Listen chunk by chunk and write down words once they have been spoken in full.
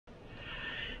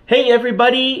Hey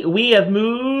everybody, we have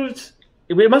moved.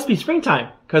 It must be springtime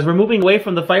because we're moving away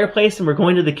from the fireplace and we're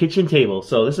going to the kitchen table.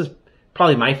 So this is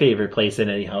probably my favorite place in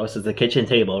any house is the kitchen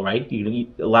table, right? You can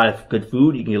eat a lot of good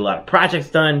food. You can get a lot of projects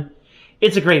done.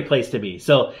 It's a great place to be.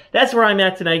 So that's where I'm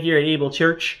at tonight here at Able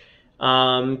Church.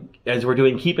 As we're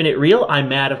doing Keeping It Real, I'm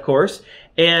Matt, of course.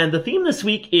 And the theme this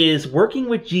week is working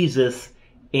with Jesus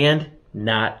and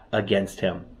not against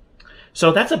him.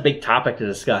 So that's a big topic to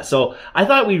discuss. So I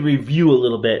thought we'd review a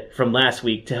little bit from last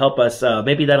week to help us,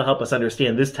 maybe that'll help us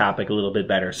understand this topic a little bit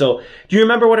better. So do you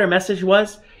remember what our message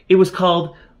was? It was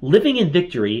called Living in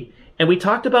Victory, and we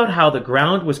talked about how the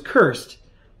ground was cursed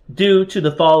due to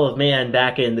the fall of man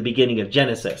back in the beginning of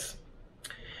Genesis.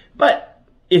 But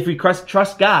if we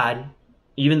trust God,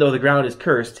 even though the ground is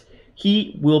cursed,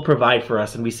 he will provide for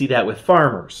us, and we see that with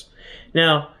farmers.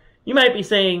 Now, you might be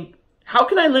saying, how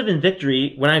can I live in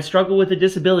victory when I struggle with a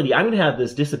disability? I'm going to have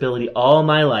this disability all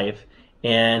my life,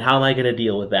 and how am I going to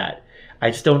deal with that?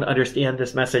 I just don't understand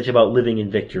this message about living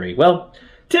in victory. Well,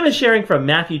 Tim is sharing from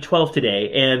Matthew 12 today,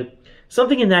 and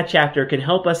something in that chapter can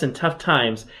help us in tough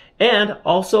times, and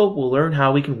also we'll learn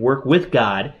how we can work with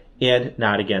God and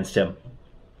not against him.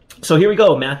 So here we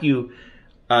go, Matthew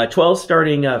 12,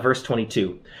 starting verse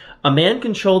 22. A man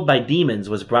controlled by demons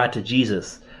was brought to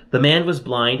Jesus. The man was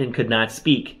blind and could not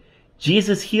speak.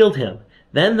 Jesus healed him.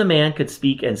 Then the man could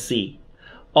speak and see.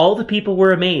 All the people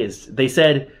were amazed. They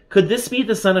said, "Could this be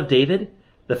the son of David?"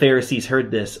 The Pharisees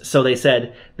heard this, so they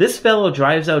said, "This fellow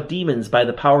drives out demons by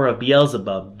the power of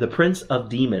Beelzebub, the prince of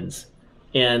demons."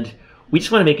 And we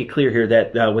just want to make it clear here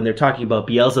that when they're talking about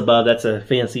Beelzebub, that's a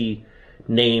fancy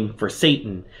name for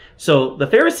Satan. So the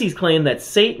Pharisees claim that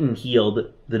Satan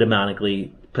healed the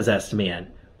demonically possessed man.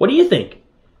 What do you think?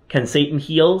 Can Satan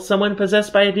heal someone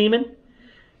possessed by a demon?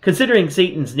 Considering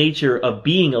Satan's nature of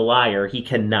being a liar, he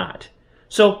cannot.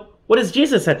 So what does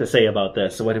Jesus have to say about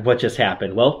this? What just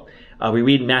happened? Well, we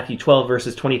read in Matthew 12,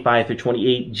 verses 25 through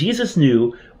 28. Jesus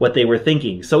knew what they were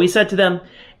thinking. So he said to them,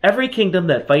 "Every kingdom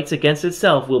that fights against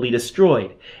itself will be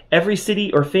destroyed. Every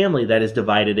city or family that is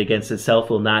divided against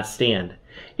itself will not stand.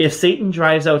 If Satan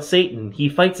drives out Satan, he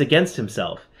fights against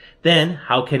himself. Then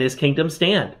how can his kingdom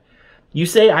stand? You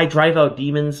say, 'I drive out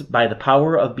demons by the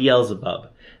power of Beelzebub.'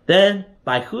 Then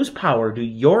by whose power do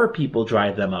your people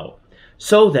drive them out?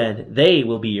 So then they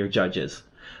will be your judges.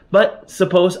 But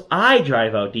suppose I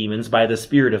drive out demons by the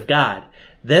Spirit of God,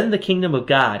 then the kingdom of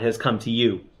God has come to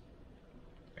you."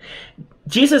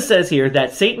 Jesus says here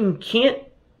that Satan can't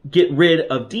get rid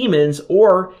of demons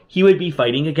or he would be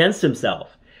fighting against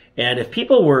himself. And if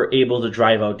people were able to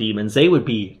drive out demons, they would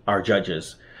be our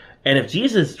judges. And if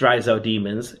Jesus drives out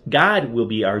demons, God will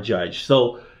be our judge.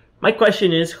 So my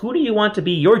question is, who do you want to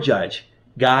be your judge?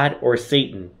 God or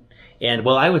Satan? And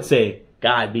well, I would say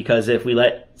God, because if we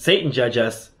let Satan judge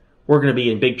us, we're going to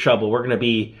be in big trouble. We're going to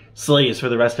be slaves for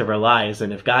the rest of our lives.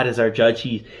 And if God is our judge,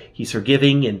 he's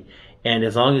forgiving. And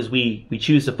as long as we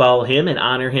choose to follow him and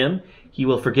honor him, he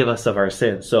will forgive us of our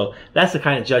sins. So that's the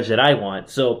kind of judge that I want.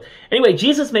 So anyway,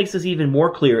 Jesus makes this even more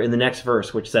clear in the next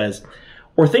verse, which says,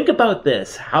 "Or think about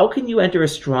this. How can you enter a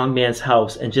strong man's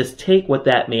house and just take what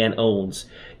that man owns?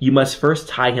 You must first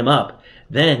tie him up.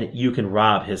 Then you can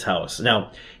rob his house."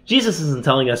 Now, Jesus isn't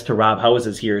telling us to rob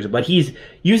houses here, but he's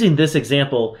using this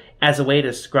example as a way to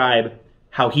describe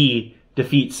how he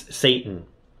defeats Satan.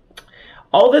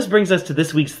 All this brings us to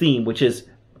this week's theme, which is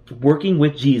working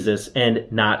with Jesus and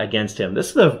not against him.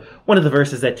 This is one of the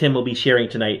verses that Tim will be sharing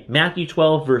tonight. Matthew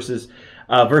 12, verse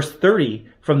 30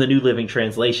 from the New Living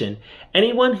Translation.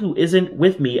 "Anyone who isn't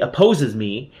with me opposes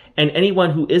me, and anyone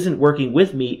who isn't working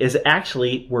with me is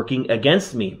actually working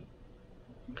against me."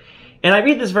 And I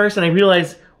read this verse and I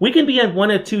realize we can be on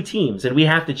one of two teams and we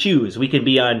have to choose. We can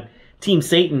be on Team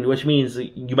Satan, which means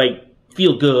you might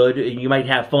feel good, you might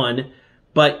have fun,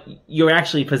 but you're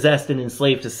actually possessed and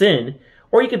enslaved to sin.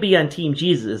 Or you could be on Team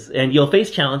Jesus and you'll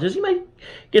face challenges. You might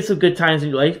get some good times in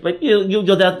your life, but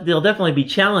they'll definitely be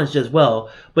challenged as well.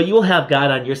 But you will have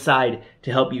God on your side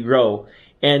to help you grow.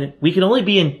 And we can only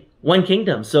be in one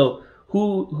kingdom. So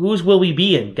whose will we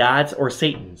be in, God's or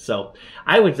Satan's? So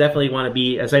I would definitely want to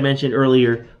be, as I mentioned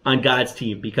earlier, on God's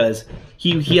team because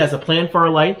he has a plan for our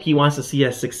life. He wants to see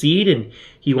us succeed, and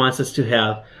he wants us to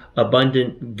have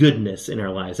abundant goodness in our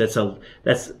lives.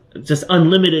 That's just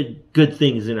unlimited good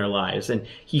things in our lives, and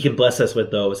he can bless us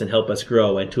with those and help us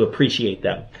grow and to appreciate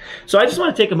them. So I just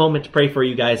want to take a moment to pray for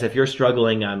you guys if you're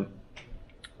struggling and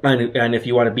if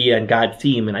you want to be on God's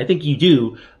team, and I think you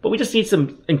do, but we just need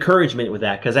some encouragement with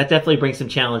that because that definitely brings some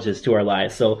challenges to our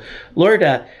lives. So Lord,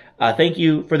 thank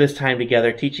you for this time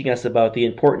together, teaching us about the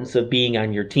importance of being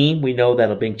on your team. We know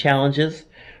that'll bring challenges.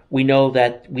 We know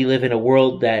that we live in a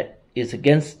world that is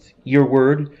against your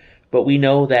word, but we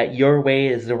know that your way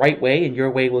is the right way, and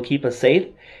your way will keep us safe.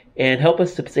 And help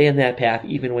us to stay on that path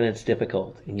even when it's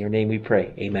difficult. In your name we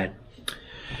pray. Amen.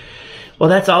 Well,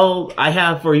 that's all I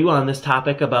have for you on this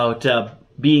topic about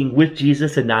being with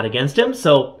Jesus and not against him.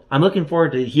 So I'm looking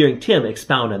forward to hearing Tim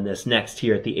expound on this next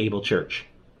here at the Able Church.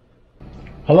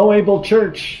 Hello, Able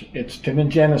Church. It's Tim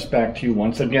and Janice back to you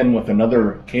once again with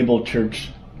another Able Church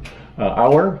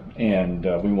hour. And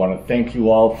we want to thank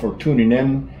you all for tuning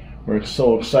in. We're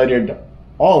so excited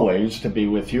always to be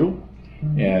with you.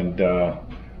 And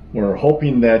we're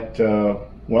hoping that,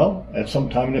 well, at some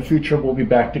time in the future, we'll be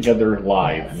back together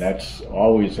live. Yes. And that's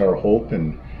always our hope.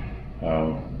 And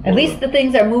at least the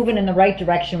things are moving in the right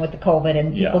direction with the COVID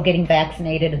and people getting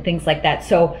vaccinated and things like that.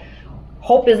 So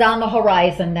hope is on the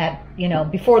horizon that, you know,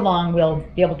 before long we'll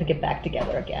be able to get back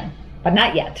together again. But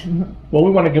not yet. Well, we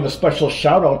want to give a special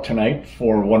shout out tonight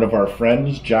for one of our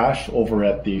friends, Josh, over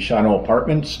at the Shano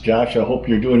Apartments. Josh, I hope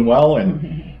you're doing well.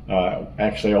 And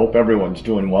actually, I hope everyone's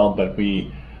doing well. But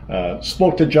we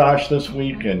spoke to Josh this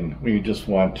week, and we just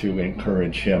want to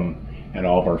encourage him and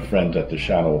all of our friends at the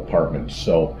Shano Apartments.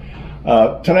 So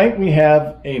tonight we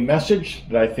have a message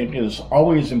that I think is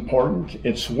always important.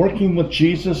 It's working with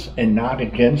Jesus and not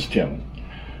against him.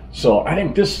 So I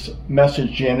think this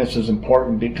message, Janice, is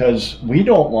important because we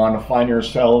don't want to find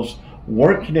ourselves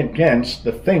working against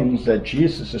the things that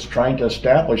Jesus is trying to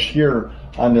establish here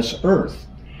on this earth.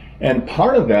 And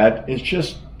part of that is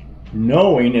just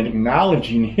knowing and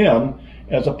acknowledging him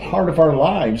as a part of our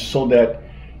lives so that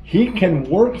he can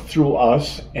work through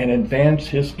us and advance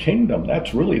his kingdom.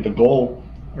 That's really the goal,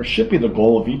 or should be the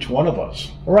goal of each one of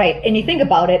us. Right. And you think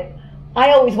about it,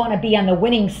 I always want to be on the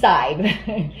winning side.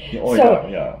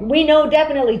 We know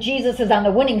definitely Jesus is on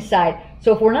the winning side.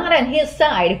 So if we're not on his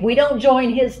side, if we don't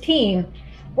join his team,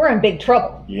 we're in big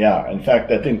trouble. Yeah. In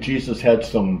fact, I think Jesus had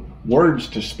some words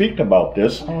to speak about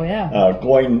this. Oh, yeah.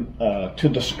 Going to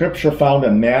the scripture found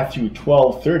in Matthew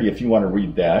 12:30, if you want to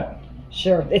read that.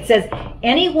 Sure. It says,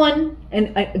 anyone,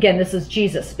 and again, this is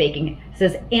Jesus speaking, it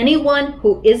says, anyone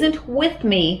who isn't with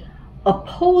me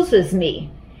opposes me.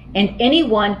 And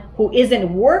anyone who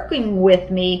isn't working with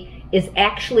me is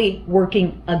actually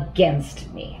working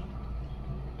against me.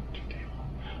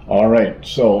 All right.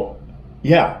 So,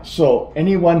 yeah. So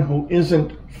anyone who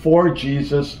isn't for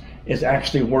Jesus is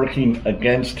actually working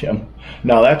against him.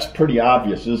 Now, that's pretty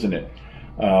obvious, isn't it?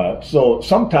 So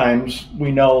sometimes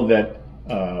we know that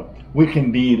we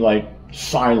can be like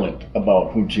silent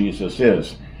about who Jesus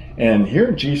is. And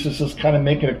here Jesus is kind of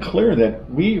making it clear that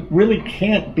we really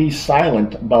can't be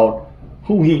silent about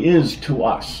who he is to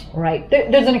us. Right.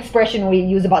 There's an expression we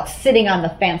use about sitting on the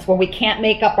fence, where we can't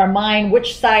make up our mind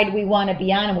which side we want to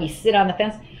be on, and we sit on the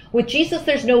fence. With Jesus,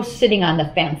 there's no sitting on the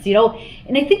fence, you know.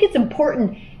 And I think it's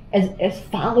important as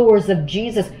followers of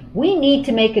Jesus, we need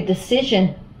to make a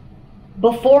decision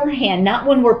beforehand, not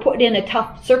when we're put in a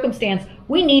tough circumstance.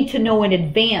 We need to know in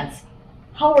advance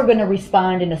how we're going to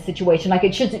respond in a situation. Like,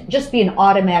 it should just be an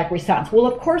automatic response. Well,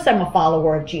 of course I'm a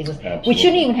follower of Jesus. Absolutely. We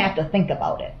shouldn't even have to think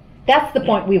about it. That's the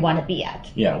point we want to be at.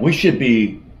 Yeah, we should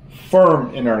be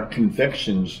firm in our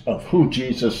convictions of who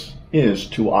Jesus is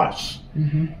to us.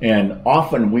 Mm-hmm. And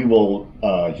often we will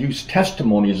use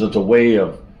testimonies as a way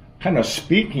of kind of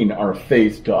speaking our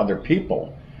faith to other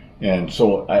people. And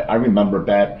so I remember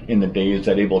back in the days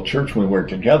at Able Church when we were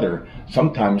together,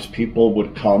 sometimes people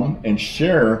would come and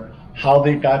share how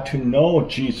they got to know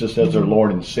Jesus as their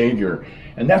Lord and Savior.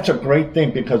 And that's a great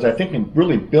thing, because I think it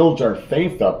really builds our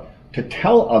faith up to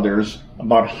tell others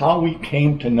about how we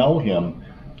came to know him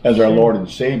as our Lord and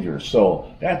Savior.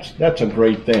 So that's a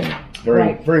great thing.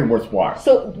 Very worthwhile.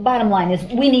 So bottom line is,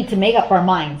 we need to make up our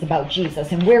minds about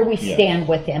Jesus and where we stand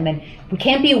with him. And we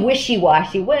can't be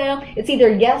wishy-washy. Well, it's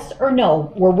either yes or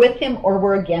no. We're with him or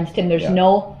we're against him. There's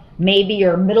no maybe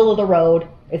or middle of the road.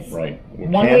 It's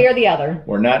one way or the other.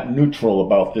 We're not neutral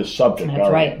about this subject. That's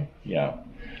right. Yeah.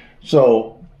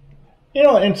 So, you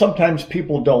know, and sometimes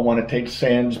people don't want to take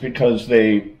stands because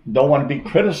they don't want to be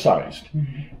criticized.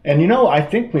 Mm-hmm. And, you know, I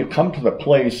think we've come to the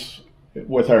place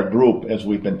with our group, as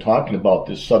we've been talking about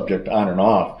this subject on and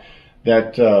off,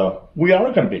 that we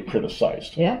are going to be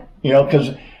criticized. Yeah. You know,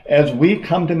 because as we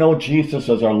come to know Jesus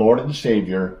as our Lord and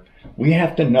Savior, we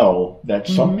have to know that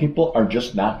some people are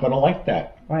just not going to like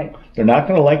that. Right. They're not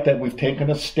going to like that we've taken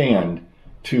a stand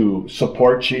to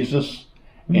support Jesus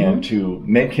and to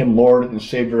make him Lord and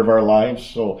Savior of our lives.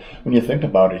 So when you think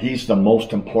about it, he's the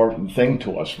most important thing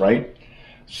to us, right?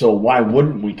 So why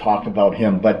wouldn't we talk about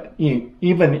him? But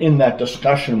even in that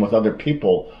discussion with other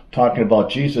people, talking about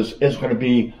Jesus is going to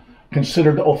be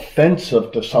considered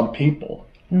offensive to some people.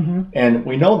 Mm-hmm. And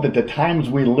we know that the times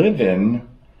we live in,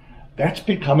 that's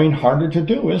becoming harder to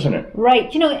do, isn't it?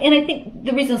 Right. And I think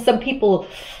the reason some people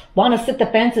want to sit the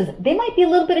fence is they might be a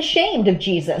little bit ashamed of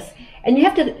Jesus. And you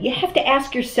have to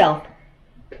ask yourself,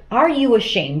 are you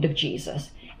ashamed of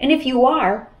Jesus? And if you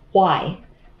are, why?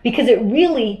 Because it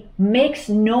really makes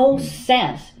no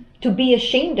sense to be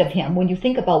ashamed of him when you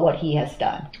think about what he has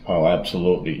done. Oh,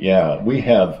 absolutely. Yeah, we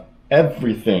have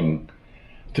everything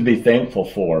to be thankful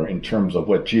for in terms of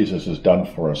what Jesus has done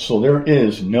for us. So there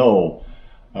is no,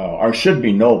 or should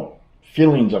be no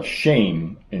feelings of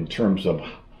shame in terms of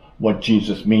what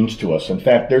Jesus means to us. In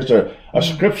fact, there's a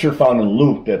scripture found in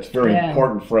Luke that's very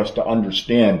important for us to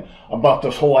understand about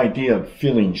this whole idea of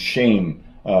feeling shame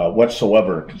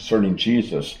whatsoever concerning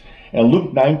Jesus. And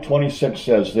Luke 9:26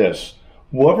 says this,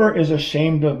 "Whoever is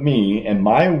ashamed of me and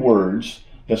my words,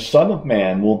 the Son of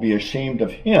Man will be ashamed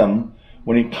of him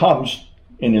when he comes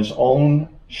in his own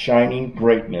shining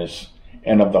greatness,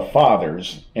 and of the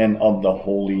fathers and of the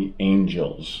holy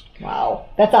angels." Wow,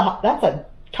 that's a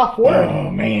tough word. Oh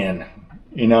man,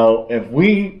 if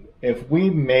we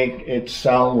make it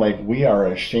sound like we are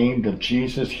ashamed of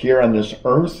Jesus here on this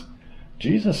earth,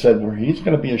 Jesus said he's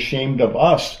going to be ashamed of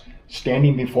us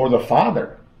standing before the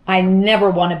Father. I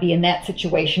never want to be in that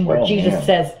situation where Jesus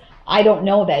says, "I don't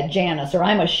know that Janice," or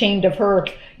 "I'm ashamed of her."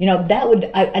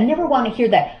 I never want to hear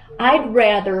that. I'd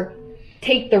rather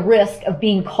take the risk of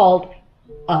being called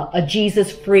a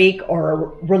Jesus freak or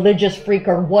a religious freak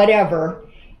or whatever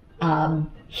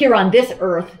here on this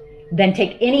earth than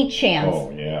take any chance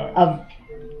of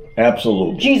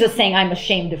absolutely Jesus saying, "I'm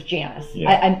ashamed of Janice."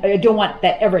 Yeah. I don't want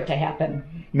that ever to happen.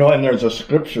 And there's a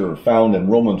scripture found in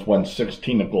Romans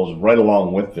 1:16 that goes right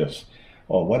along with this.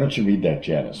 Oh, why don't you read that,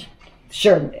 Janice?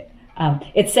 Sure.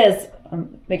 It says,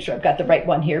 make sure I've got the right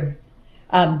one here.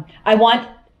 "I want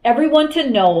everyone to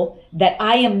know that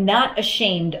I am not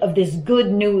ashamed of this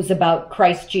good news about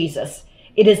Christ Jesus.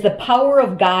 It is the power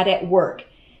of God at work,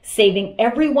 saving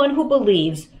everyone who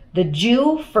believes, the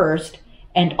Jew first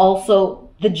and also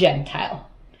the Gentile."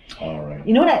 All right.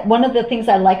 You know what? One of the things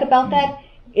I like about that,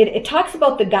 it talks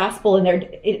about the gospel, and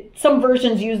some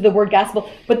versions use the word gospel,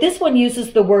 but this one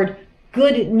uses the word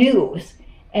good news.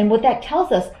 And what that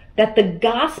tells us, that the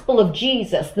gospel of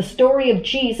Jesus, the story of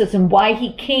Jesus and why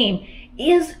he came,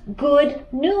 is good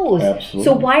news. Absolutely.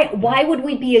 So why would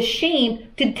we be ashamed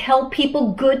to tell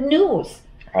people good news?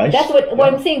 That's what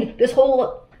I'm saying. This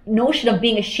whole notion of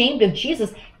being ashamed of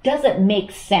Jesus doesn't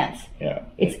make sense. Yeah.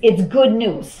 It's good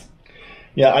news.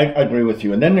 Yeah, I agree with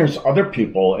you. And then there's other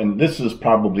people, and this is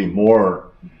probably more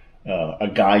a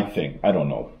guy thing. I don't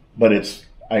know. But it's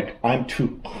like, I'm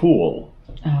too cool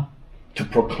to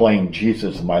proclaim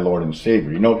Jesus as my Lord and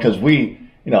Savior. Because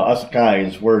us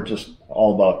guys, we're just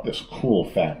all about this cool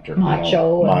factor.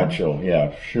 Macho. Macho,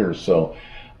 yeah, sure. So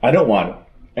I don't want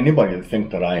anybody to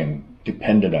think that I am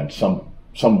dependent on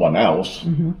someone else,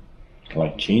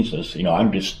 like Jesus.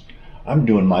 I'm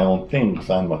doing my own thing because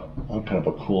I'm kind of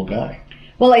a cool guy.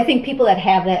 Well, I think people that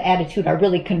have that attitude are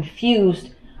really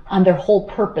confused on their whole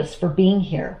purpose for being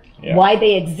here. Yeah. Why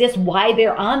they exist, why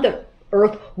they're on the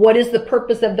earth, what is the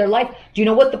purpose of their life? Do you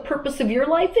know what the purpose of your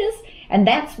life is? And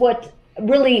that's what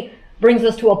really brings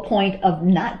us to a point of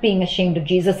not being ashamed of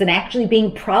Jesus and actually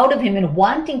being proud of him and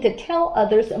wanting to tell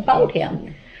others about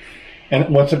him. And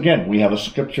once again, we have a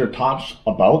scripture talks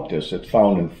about this. It's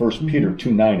found in 1 Peter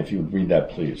 2:9, if you would read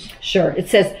that, please. Sure. It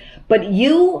says, "But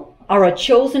you are a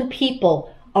chosen people,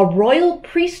 a royal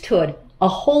priesthood, a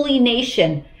holy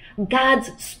nation,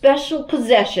 God's special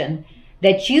possession,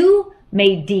 that you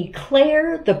may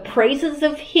declare the praises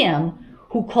of him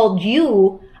who called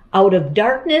you out of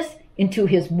darkness into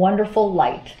his wonderful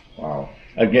light." Wow.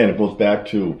 Again, it goes back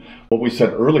to what we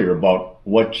said earlier about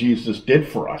what Jesus did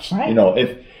for us. Right.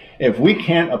 If we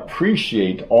can't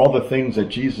appreciate all the things that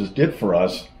Jesus did for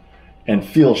us and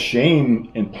feel shame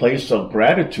in place of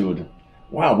gratitude,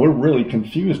 wow, we're really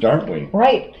confused, aren't we?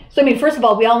 Right. So, first of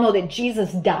all, we all know that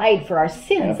Jesus died for our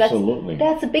sins. Absolutely.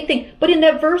 That's a big thing. But in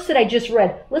that verse that I just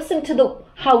read, listen to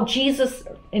how Jesus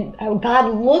and how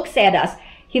God looks at us.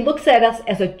 He looks at us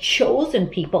as a chosen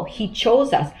people. He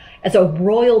chose us as a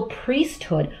royal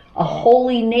priesthood, a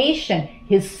holy nation,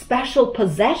 his special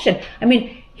possession.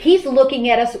 He's looking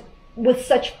at us with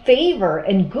such favor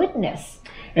and goodness.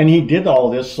 And he did all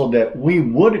this so that we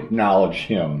would acknowledge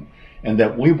him and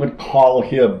that we would call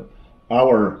him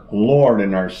our Lord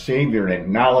and our Savior and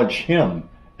acknowledge him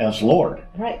as Lord.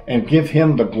 Right. And give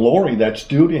him the glory that's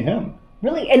due to him.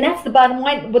 Really, and that's the bottom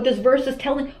line. What this verse is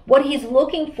telling, what he's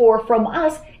looking for from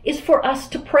us is for us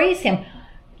to praise him.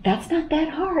 That's not that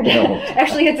hard. No.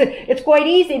 Actually, it's quite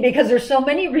easy because there's so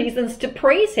many reasons to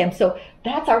praise him. So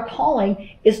that's our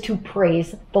calling, is to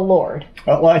praise the Lord.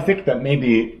 Well, I think that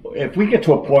maybe if we get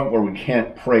to a point where we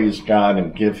can't praise God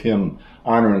and give him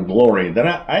honor and glory, then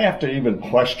I have to even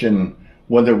question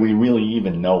whether we really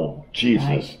even know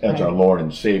Jesus as our Lord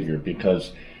and Savior,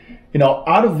 because, you know,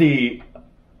 out of the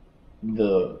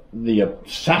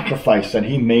sacrifice that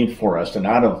he made for us, and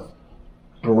out of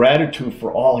gratitude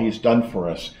for all he's done for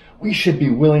us, we should be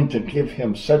willing to give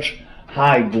him such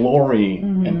high glory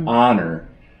and honor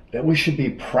that we should be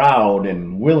proud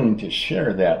and willing to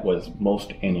share that with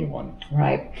most anyone.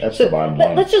 Right. That's the bottom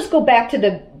line. Let's just go back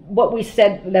to what we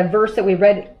said, the verse that we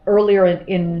read earlier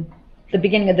in the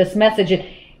beginning of this message,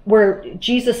 where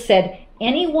Jesus said,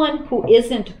 anyone who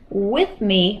isn't with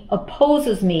me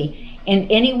opposes me,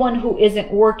 and anyone who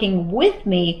isn't working with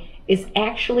me is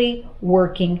actually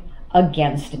working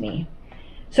against me.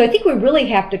 So I think we really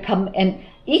have to come, and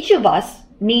each of us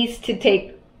needs to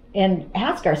take and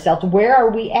ask ourselves, where are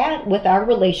we at with our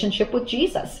relationship with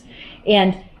Jesus?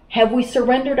 And have we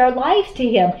surrendered our lives to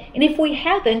him? And if we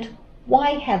haven't,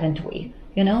 why haven't we?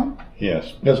 You know?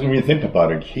 Yes, because when you think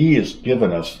about it, he has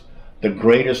given us the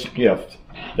greatest gift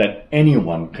that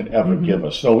anyone could ever give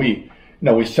us. So we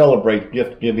celebrate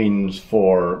gift givings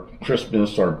for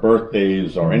Christmas or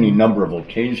birthdays or any number of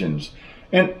occasions.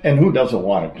 And who doesn't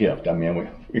want a gift? I mean,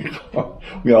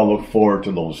 we all look forward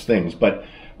to those things. But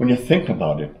when you think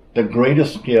about it, the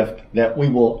greatest gift that we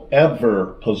will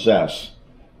ever possess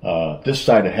this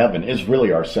side of heaven is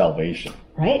really our salvation.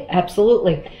 Right,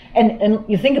 absolutely. And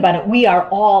you think about it, we are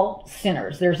all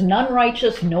sinners. There's none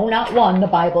righteous, no, not one, the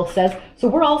Bible says. So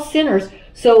we're all sinners.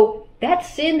 So that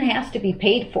sin has to be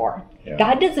paid for. Yeah.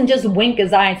 God doesn't just wink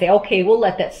his eye and say, okay, we'll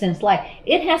let that sin slide.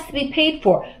 It has to be paid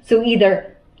for. So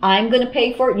either I'm going to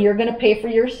pay for it, you're going to pay for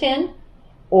your sin,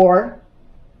 or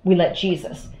we let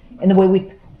Jesus. And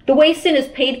the way sin is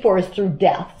paid for is through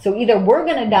death. So either we're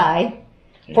going to die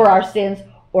for our sins,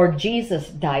 or Jesus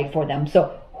died for them.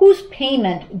 So whose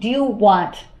payment do you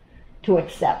want to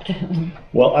accept?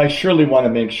 Well, I surely want to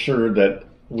make sure that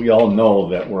we all know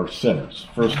that we're sinners,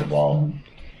 first of all,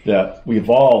 that we've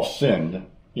all sinned.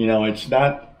 You know, it's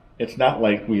not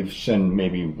like we've sinned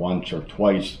maybe once or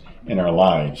twice in our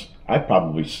lives. I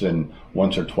probably sinned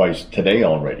once or twice today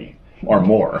already, or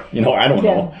more. You know, I don't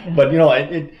know. But, you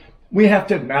know, we have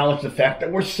to acknowledge the fact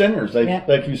that we're sinners.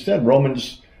 Like you said,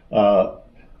 Romans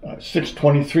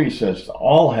 6:23 says,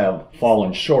 all have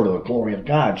fallen short of the glory of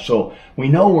God. So we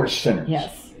know we're sinners.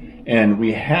 Yes. And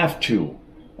we have to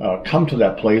come to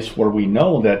that place where we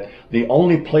know that the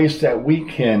only place that we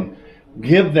can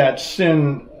give that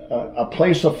sin a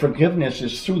place of forgiveness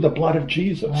is through the blood of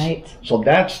Jesus. Right. So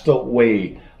that's the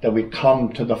way that we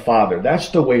come to the Father. That's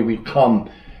the way we come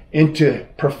into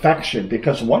perfection.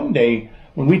 Because one day,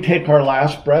 when we take our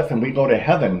last breath and we go to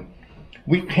heaven,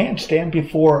 we can't stand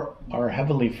before our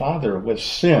Heavenly Father with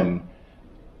sin,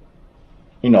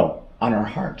 you know, on our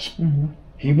hearts.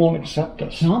 He won't accept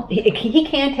us. No, he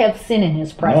can't have sin in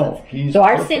his presence. No, so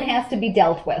our sin has to be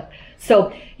dealt with.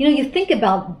 So, you know, you think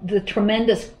about the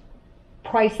tremendous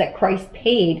price that Christ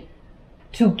paid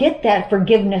to get that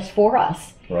forgiveness for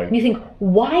us. Right. And you think,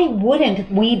 why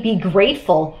wouldn't we be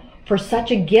grateful for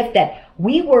such a gift that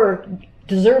we were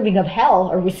deserving of hell,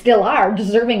 or we still are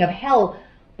deserving of hell,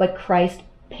 but Christ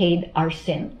paid our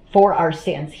sin for our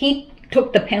sins. He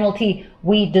took the penalty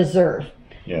we deserve.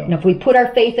 Yeah. And if we put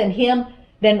our faith in him,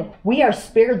 then we are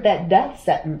spared that death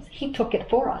sentence. He took it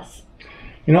for us.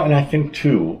 You know, and I think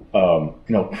too, you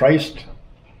know, Christ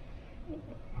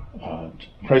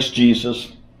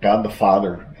Jesus, God the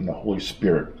Father, and the Holy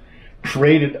Spirit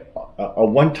created a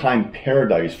one-time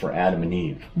paradise for Adam and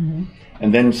Eve.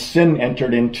 And then sin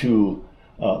entered into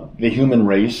the human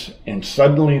race, and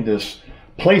suddenly this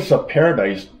place of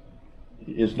paradise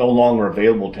is no longer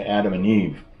available to Adam and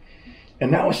Eve.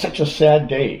 And that was such a sad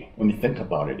day when you think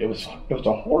about it. It was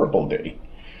a horrible day.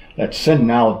 That sin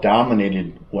now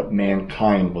dominated what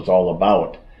mankind was all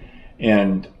about.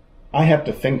 And I have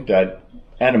to think that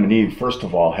Adam and Eve, first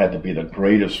of all, had to be the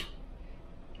greatest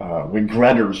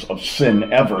regretters of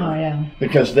sin ever. Oh, yeah.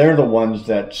 Because they're the ones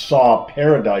that saw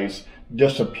paradise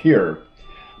disappear.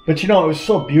 But you know, it was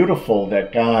so beautiful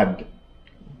that God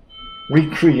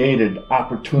recreated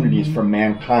opportunities for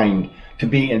mankind to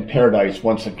be in paradise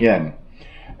once again.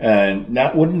 And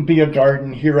that wouldn't be a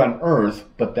garden here on earth,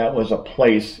 but that was a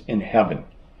place in heaven.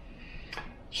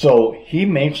 So he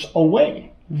makes a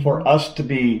way for us to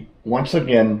be once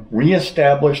again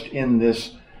reestablished in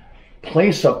this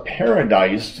place of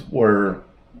paradise where,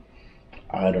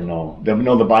 I don't know,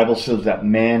 the Bible says that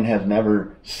man has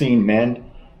never seen, man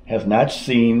has not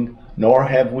seen, nor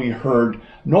have we heard,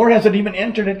 nor has it even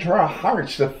entered into our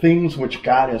hearts the things which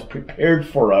God has prepared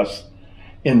for us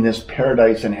in this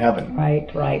paradise in heaven. Right,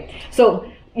 right.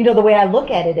 So the way I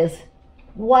look at it is,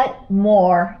 what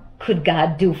more could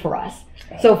God do for us?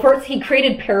 So first he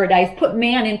created paradise, put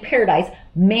man in paradise.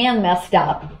 Man messed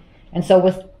up, and so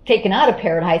was taken out of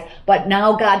paradise. But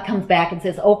now God comes back and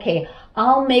says, okay,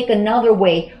 I'll make another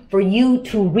way for you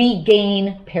to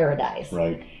regain paradise.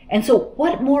 Right. And so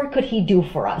what more could he do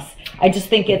for us? I just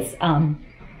think it's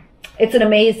an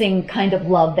amazing kind of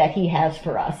love that he has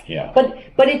for us. Yeah.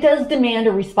 But it does demand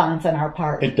a response on our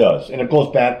part. It does. And it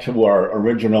goes back to our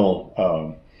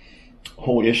original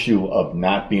whole issue of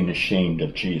not being ashamed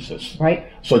of Jesus. Right.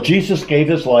 So Jesus gave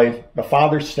his life. The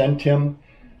Father sent him.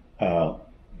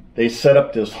 They set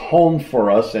up this home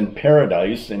for us in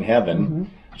paradise in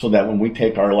heaven, so that when we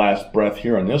take our last breath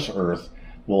here on this earth,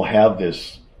 we'll have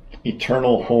this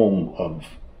eternal home of,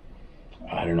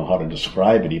 I don't know how to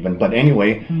describe it even, but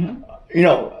anyway,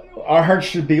 our hearts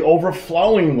should be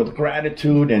overflowing with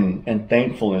gratitude and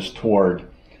thankfulness toward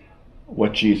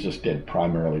what Jesus did,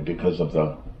 primarily because of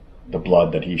the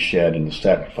blood that he shed and the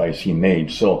sacrifice he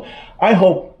made. So I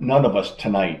hope none of us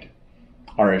tonight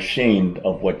are ashamed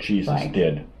of what Jesus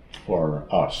did for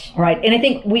us. Right. And I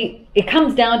think it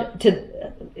comes down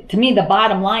to me, the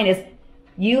bottom line is,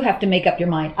 you have to make up your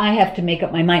mind. I have to make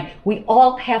up my mind. We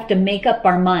all have to make up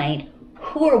our mind.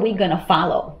 Who are we going to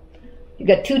follow? You've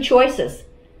got two choices.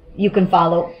 You can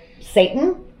follow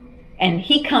Satan, and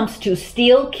he comes to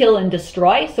steal, kill, and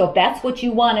destroy. So if that's what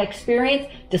you want to experience,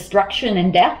 destruction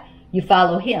and death, you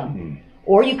follow him.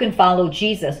 Or you can follow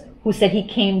Jesus, who said he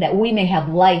came that we may have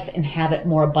life and have it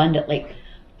more abundantly.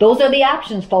 Those are the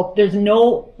options, folks. There's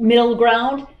no middle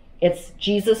ground. It's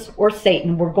Jesus or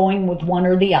Satan. We're going with one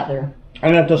or the other.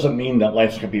 And that doesn't mean that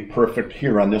life's going to be perfect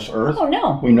here on this earth. Oh,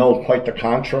 no. We know quite the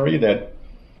contrary, that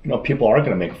people are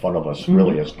going to make fun of us,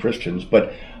 really, as Christians.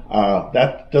 But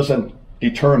that doesn't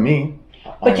deter me.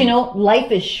 But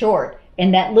life is short.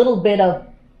 And that little bit of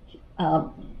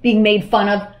being made fun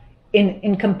of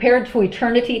in compared to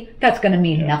eternity, that's going to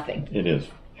mean nothing. It is.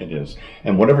 It is.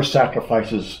 And whatever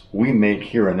sacrifices we make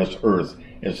here on this earth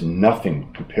is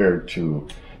nothing compared to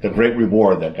the great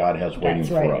reward that God has waiting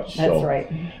for us. That's right.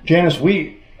 Janice,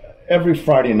 we every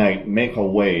Friday night make a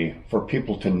way for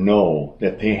people to know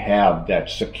that they have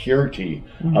that security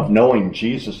of knowing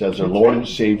Jesus as their Lord and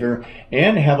Savior,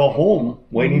 and have a home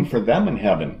waiting for them in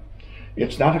heaven.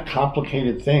 It's not a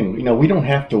complicated thing. We don't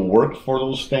have to work for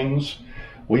those things.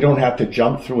 We don't have to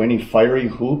jump through any fiery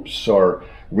hoops or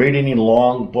read any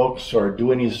long books or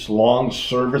do any long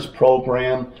service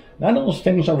program. None of those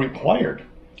things are required.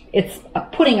 It's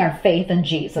putting our faith in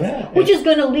Jesus, which is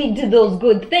going to lead to those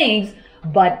good things,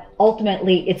 but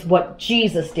ultimately it's what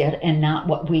Jesus did and not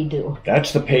what we do.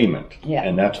 That's the payment,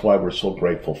 and that's why we're so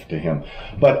grateful to him.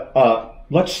 But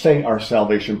let's say our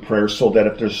salvation prayer, so that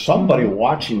if there's somebody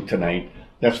watching tonight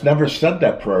that's never said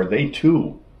that prayer, they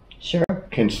too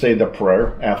can say the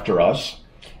prayer after us.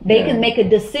 They can make a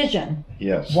decision,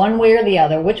 one way or the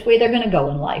other, which way they're going to go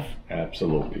in life.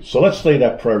 Absolutely. So let's say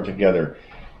that prayer together.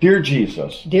 Dear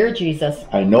Jesus. Dear Jesus.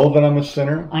 I know that I'm a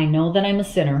sinner. I know that I'm a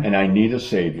sinner. And I need a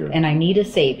Savior. And I need a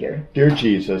Savior. Dear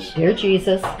Jesus. Dear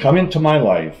Jesus. Come into my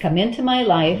life. Come into my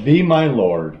life. Be my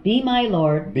Lord. Be my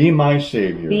Lord. Be my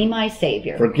Savior. Be my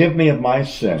Savior. Forgive me of my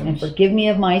sins. And forgive me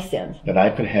of my sins. That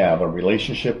I could have a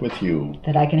relationship with you.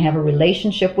 That I can have a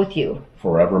relationship with you.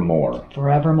 Forevermore.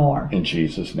 Forevermore. In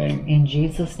Jesus' name. In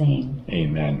Jesus' name.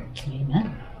 Amen.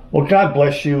 Amen. Well, God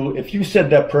bless you. If you said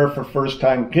that prayer for the first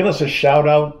time, give us a shout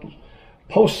out.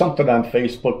 Post something on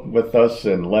Facebook with us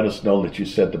and let us know that you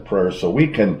said the prayer so we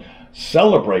can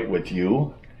celebrate with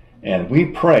you. And we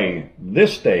pray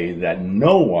this day that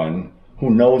no one who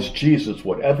knows Jesus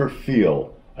would ever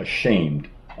feel ashamed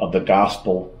of the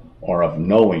gospel or of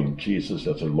knowing Jesus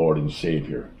as their Lord and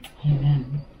Savior.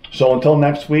 Amen. So until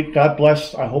next week, God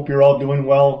bless. I hope you're all doing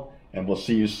well, and we'll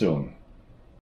see you soon.